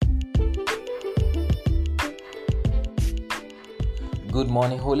Good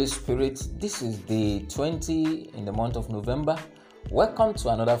morning, Holy Spirit. This is day 20 in the month of November. Welcome to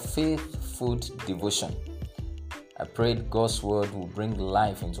another Faith Food Devotion. I prayed God's word will bring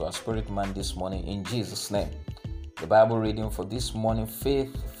life into our spirit man this morning in Jesus' name. The Bible reading for this morning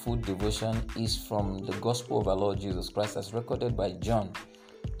Faith Food Devotion is from the Gospel of our Lord Jesus Christ as recorded by John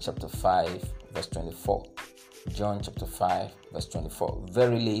chapter 5 verse 24. John chapter 5 verse 24.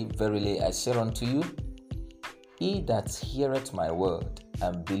 Verily, verily, I say unto you, he that heareth my word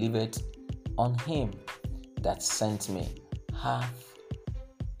and believeth on him that sent me hath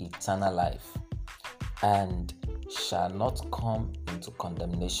eternal life, and shall not come into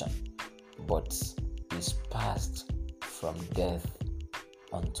condemnation, but is passed from death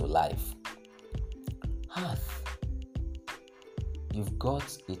unto life. Hath. You've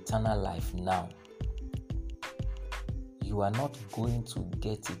got eternal life now. You are not going to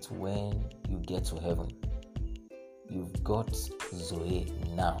get it when you get to heaven. You've got Zoe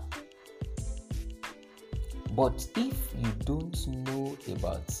now. But if you don't know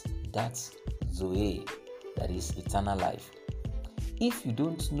about that Zoe, that is eternal life, if you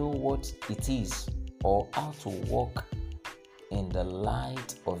don't know what it is or how to walk in the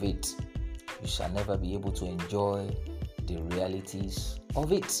light of it, you shall never be able to enjoy the realities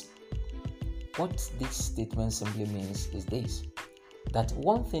of it. What this statement simply means is this: that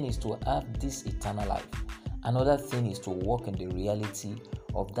one thing is to have this eternal life. Another thing is to walk in the reality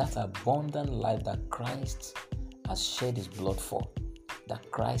of that abundant life that Christ has shed his blood for,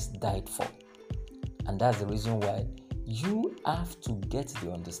 that Christ died for. And that's the reason why you have to get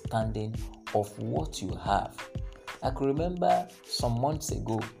the understanding of what you have. I could remember some months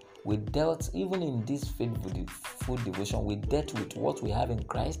ago, we dealt, even in this food devotion, we dealt with what we have in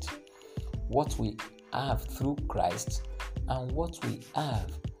Christ, what we have through Christ, and what we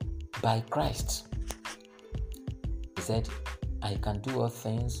have by Christ. He said, I can do all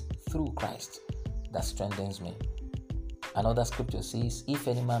things through Christ that strengthens me. Another scripture says, if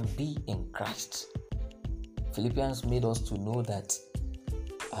any man be in Christ. Philippians made us to know that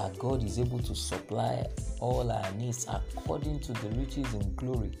our God is able to supply all our needs according to the riches in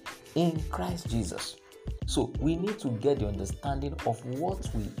glory in Christ Jesus. So we need to get the understanding of what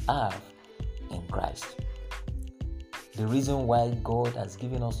we have in Christ. The reason why God has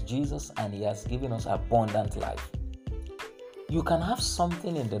given us Jesus and he has given us abundant life. You can have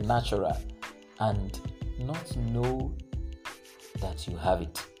something in the natural and not know that you have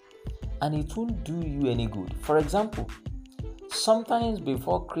it. And it won't do you any good. For example, sometimes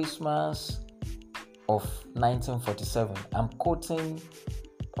before Christmas of 1947, I'm quoting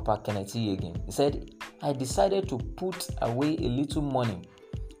Papa Kennedy again. He said, I decided to put away a little money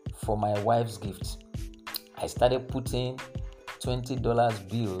for my wife's gift. I started putting $20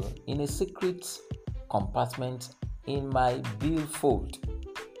 bill in a secret compartment in my billfold.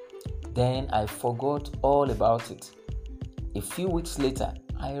 Then I forgot all about it. A few weeks later,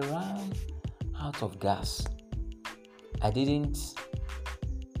 I ran out of gas. I didn't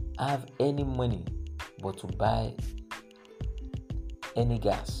have any money but to buy any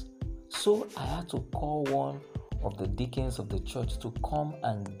gas. So I had to call one of the deacons of the church to come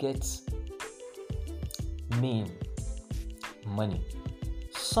and get me money.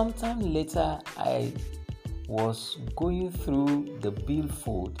 Sometime later, I was going through the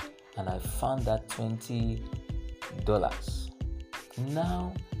billfold and I found that $20.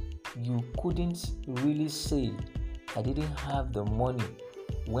 Now, you couldn't really say I didn't have the money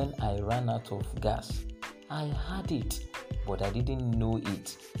when I ran out of gas. I had it, but I didn't know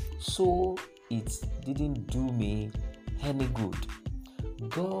it. So it didn't do me any good.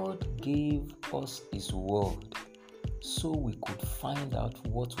 God gave us his word so we could find out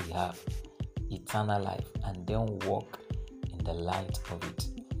what we have, eternal life, and then walk in the light of it.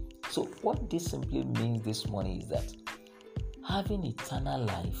 So what this simply means this morning is that having eternal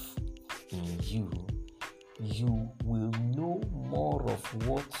life in you, you will know more of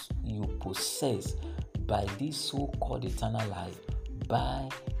what you possess by this so-called eternal life by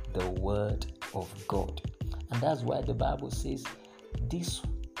the word of God. And that's why the Bible says this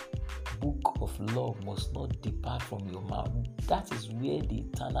book of law must not depart from your mouth. That is where the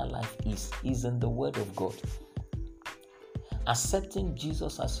eternal life is in the word of God. Accepting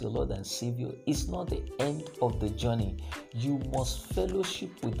Jesus as your Lord and Savior is not the end of the journey. You must fellowship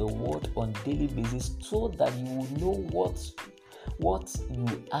with the word on a daily basis so that you will know what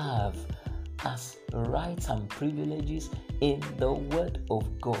you have as rights and privileges in the word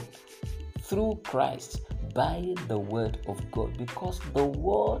of God through Christ by the word of God, because the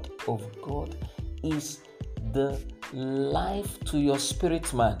word of God is the life to your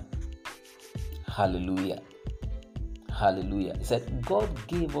spirit man. Hallelujah. Hallelujah. He said, God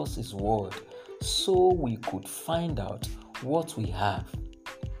gave us His word so we could find out what we have,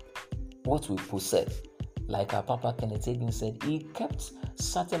 what we possess. Like our Papa Kenneth Hagin said, he kept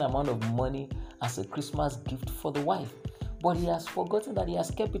certain amount of money as a Christmas gift for the wife. But he has forgotten that he has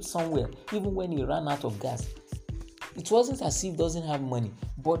kept it somewhere, even when he ran out of gas. It wasn't as if he doesn't have money,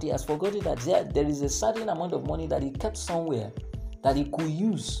 but he has forgotten that there is a certain amount of money that he kept somewhere that he could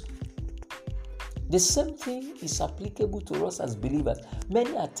use. The same thing is applicable to us as believers.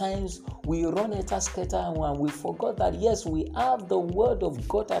 Many a times we run helter-skelter and we forgot that yes, we have the word of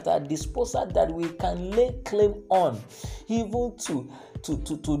God at our disposal that we can lay claim on, even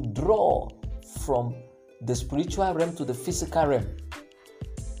to draw from the spiritual realm to the physical realm.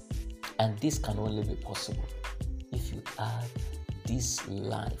 And this can only be possible if you have this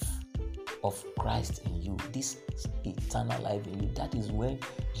life of Christ in you, this eternal life in you. That is when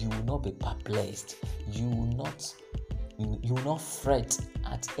you will not be perplexed. You will not fret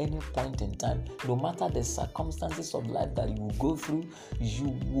at any point in time. No matter the circumstances of life that you will go through,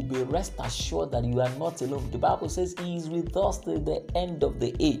 you will be rest assured that you are not alone. The Bible says He is with us till the end of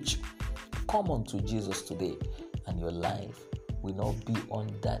the age. Come unto Jesus today, and your life will not be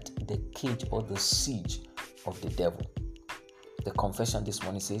under the cage or the siege of the devil. The confession this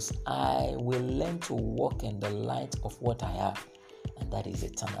morning says, I will learn to walk in the light of what I have, and that is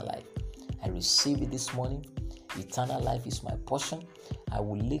eternal life. I receive it this morning. Eternal life is my portion. I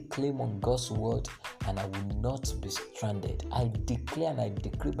will lay claim on God's word, and I will not be stranded. I declare and I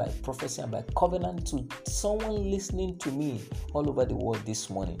decree by prophecy and by covenant to someone listening to me all over the world this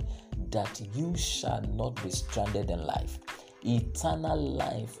morning that you shall not be stranded in life. Eternal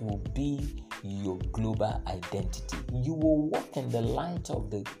life will be your global identity. You will walk in the light of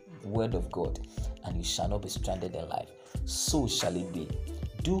the word of God, and you shall not be stranded in life. So shall it be.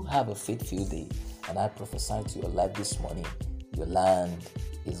 Do have a faith-filled day, and I prophesy to your life this morning. Your land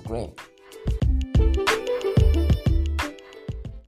is green.